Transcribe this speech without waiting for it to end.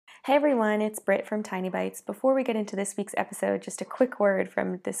Hey everyone, it's Britt from Tiny Bites. Before we get into this week's episode, just a quick word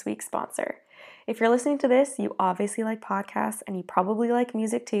from this week's sponsor. If you're listening to this, you obviously like podcasts and you probably like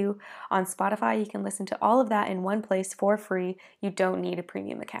music too. On Spotify, you can listen to all of that in one place for free. You don't need a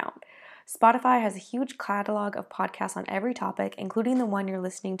premium account. Spotify has a huge catalog of podcasts on every topic, including the one you're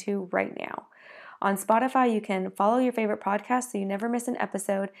listening to right now. On Spotify, you can follow your favorite podcast so you never miss an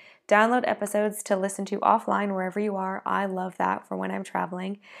episode, download episodes to listen to offline wherever you are. I love that for when I'm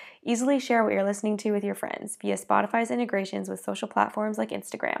traveling. Easily share what you're listening to with your friends via Spotify's integrations with social platforms like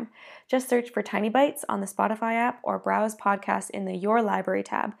Instagram. Just search for Tiny Bites on the Spotify app or browse podcasts in the Your Library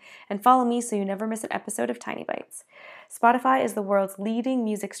tab and follow me so you never miss an episode of Tiny Bites. Spotify is the world's leading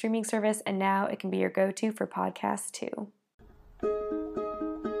music streaming service, and now it can be your go-to for podcasts too.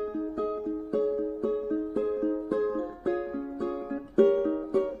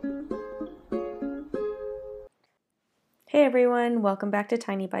 Hey everyone, welcome back to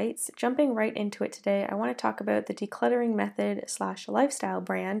Tiny Bites. Jumping right into it today, I want to talk about the decluttering method / lifestyle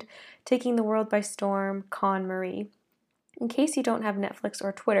brand taking the world by storm, KonMari. In case you don't have Netflix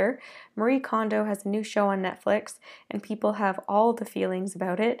or Twitter, Marie Kondo has a new show on Netflix and people have all the feelings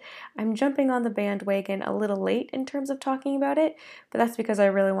about it. I'm jumping on the bandwagon a little late in terms of talking about it, but that's because I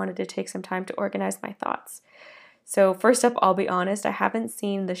really wanted to take some time to organize my thoughts. So first up, I'll be honest, I haven't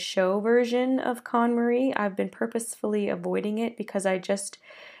seen the show version of KonMari. I've been purposefully avoiding it because I just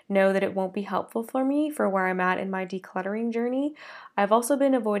know that it won't be helpful for me for where I'm at in my decluttering journey. I've also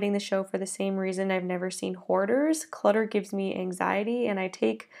been avoiding the show for the same reason I've never seen Hoarders. Clutter gives me anxiety and I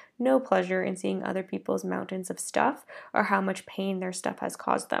take no pleasure in seeing other people's mountains of stuff or how much pain their stuff has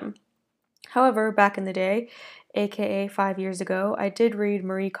caused them. However, back in the day, aka 5 years ago, I did read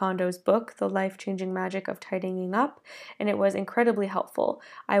Marie Kondo's book, The Life-Changing Magic of Tidying Up, and it was incredibly helpful.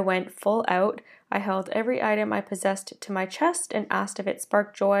 I went full out. I held every item I possessed to my chest and asked if it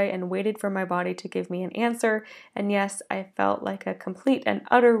sparked joy and waited for my body to give me an answer. And yes, I felt like a complete and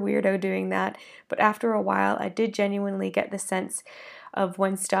utter weirdo doing that, but after a while, I did genuinely get the sense of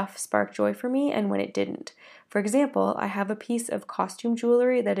when stuff sparked joy for me and when it didn't. For example, I have a piece of costume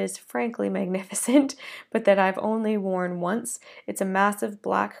jewelry that is frankly magnificent, but that I've only worn once. It's a massive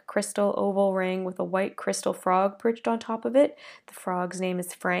black crystal oval ring with a white crystal frog perched on top of it. The frog's name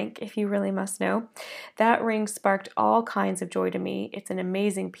is Frank, if you really must know. That ring sparked all kinds of joy to me. It's an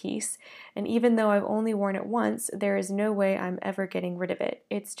amazing piece, and even though I've only worn it once, there is no way I'm ever getting rid of it.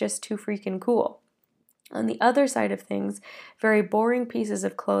 It's just too freaking cool. On the other side of things, very boring pieces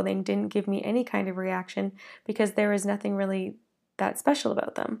of clothing didn't give me any kind of reaction because there was nothing really that special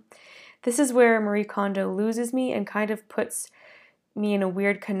about them. This is where Marie Kondo loses me and kind of puts me in a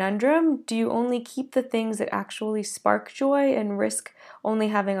weird conundrum. Do you only keep the things that actually spark joy and risk only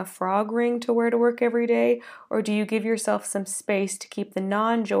having a frog ring to wear to work every day? Or do you give yourself some space to keep the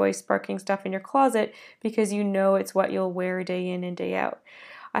non-joy sparking stuff in your closet because you know it's what you'll wear day in and day out?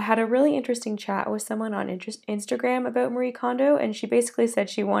 I had a really interesting chat with someone on Instagram about Marie Kondo, and she basically said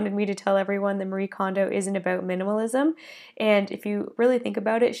she wanted me to tell everyone that Marie Kondo isn't about minimalism, and if you really think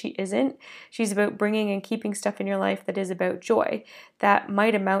about it, she isn't. She's about bringing and keeping stuff in your life that is about joy. That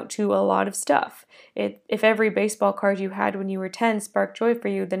might amount to a lot of stuff. If every baseball card you had when you were 10 sparked joy for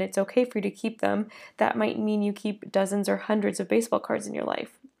you, then it's okay for you to keep them. That might mean you keep dozens or hundreds of baseball cards in your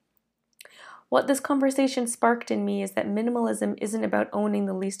life. What this conversation sparked in me is that minimalism isn't about owning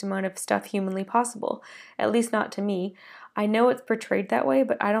the least amount of stuff humanly possible, at least not to me. I know it's portrayed that way,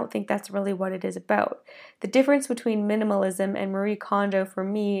 but I don't think that's really what it is about. The difference between minimalism and Marie Kondo for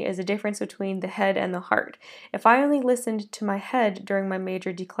me is a difference between the head and the heart. If I only listened to my head during my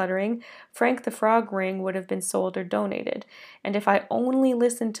major decluttering, Frank the Frog ring would have been sold or donated. And if I only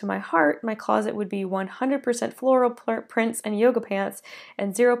listened to my heart, my closet would be 100% floral prints and yoga pants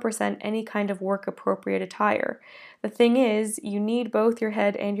and 0% any kind of work-appropriate attire. The thing is, you need both your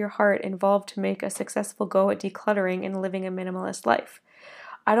head and your heart involved to make a successful go at decluttering and living a minimalist life.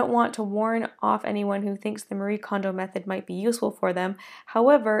 I don't want to warn off anyone who thinks the Marie Kondo method might be useful for them.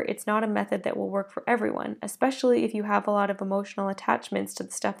 However, it's not a method that will work for everyone, especially if you have a lot of emotional attachments to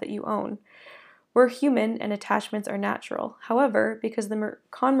the stuff that you own. We're human and attachments are natural. However, because the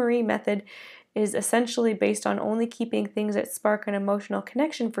KonMari method is essentially based on only keeping things that spark an emotional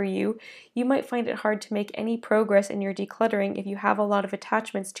connection for you, you might find it hard to make any progress in your decluttering if you have a lot of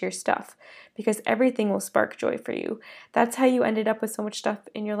attachments to your stuff, because everything will spark joy for you. That's how you ended up with so much stuff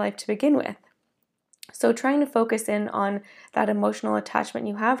in your life to begin with. So trying to focus in on that emotional attachment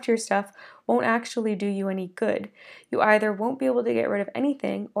you have to your stuff won't actually do you any good. You either won't be able to get rid of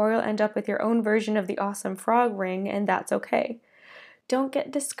anything, or you'll end up with your own version of the awesome frog ring, and that's okay. Don't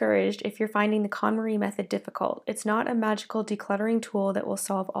get discouraged if you're finding the KonMari method difficult. It's not a magical decluttering tool that will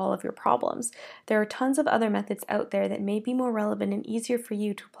solve all of your problems. There are tons of other methods out there that may be more relevant and easier for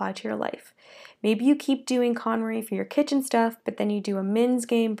you to apply to your life. Maybe you keep doing KonMari for your kitchen stuff, but then you do a Mins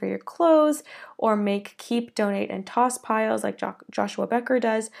game for your clothes, or make keep, donate, and toss piles like Joshua Becker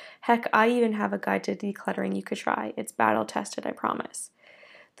does. Heck, I even have a guide to decluttering you could try. It's battle tested, I promise.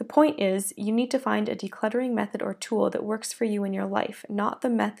 The point is, you need to find a decluttering method or tool that works for you in your life, not the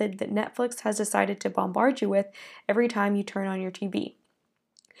method that Netflix has decided to bombard you with every time you turn on your TV.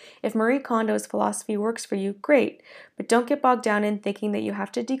 If Marie Kondo's philosophy works for you, great, but don't get bogged down in thinking that you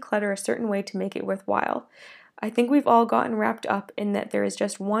have to declutter a certain way to make it worthwhile. I think we've all gotten wrapped up in that there is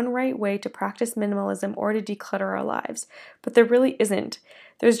just one right way to practice minimalism or to declutter our lives, but there really isn't.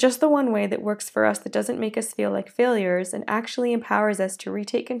 There's just the one way that works for us that doesn't make us feel like failures and actually empowers us to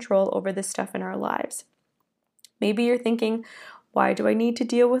retake control over the stuff in our lives. Maybe you're thinking, why do I need to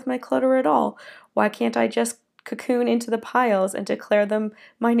deal with my clutter at all? Why can't I just cocoon into the piles and declare them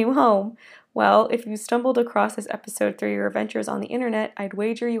my new home? Well, if you stumbled across this episode through your adventures on the internet, I'd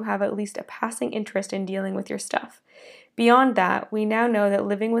wager you have at least a passing interest in dealing with your stuff. Beyond that, we now know that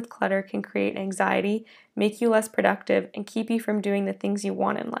living with clutter can create anxiety, make you less productive, and keep you from doing the things you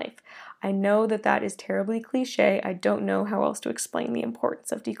want in life. I know that is terribly cliche. I don't know how else to explain the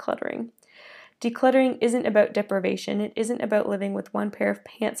importance of decluttering. Decluttering isn't about deprivation. It isn't about living with one pair of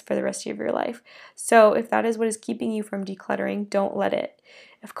pants for the rest of your life. So if that is what is keeping you from decluttering, don't let it.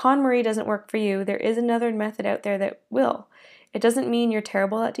 If KonMari doesn't work for you, there is another method out there that will. It doesn't mean you're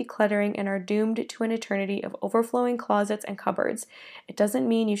terrible at decluttering and are doomed to an eternity of overflowing closets and cupboards. It doesn't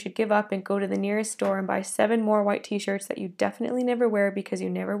mean you should give up and go to the nearest store and buy 7 more white t-shirts that you definitely never wear because you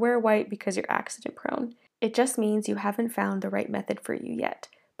never wear white because you're accident prone. It just means you haven't found the right method for you yet.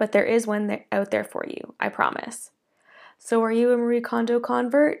 But there is one out there for you, I promise. So are you a Marie Kondo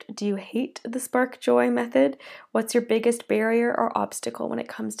convert? Do you hate the Spark Joy method? What's your biggest barrier or obstacle when it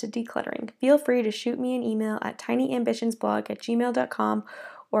comes to decluttering? Feel free to shoot me an email at tinyambitionsblog@gmail.com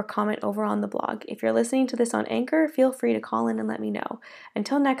or comment over on the blog. If you're listening to this on Anchor, feel free to call in and let me know.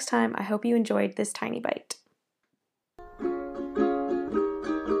 Until next time, I hope you enjoyed this tiny bite.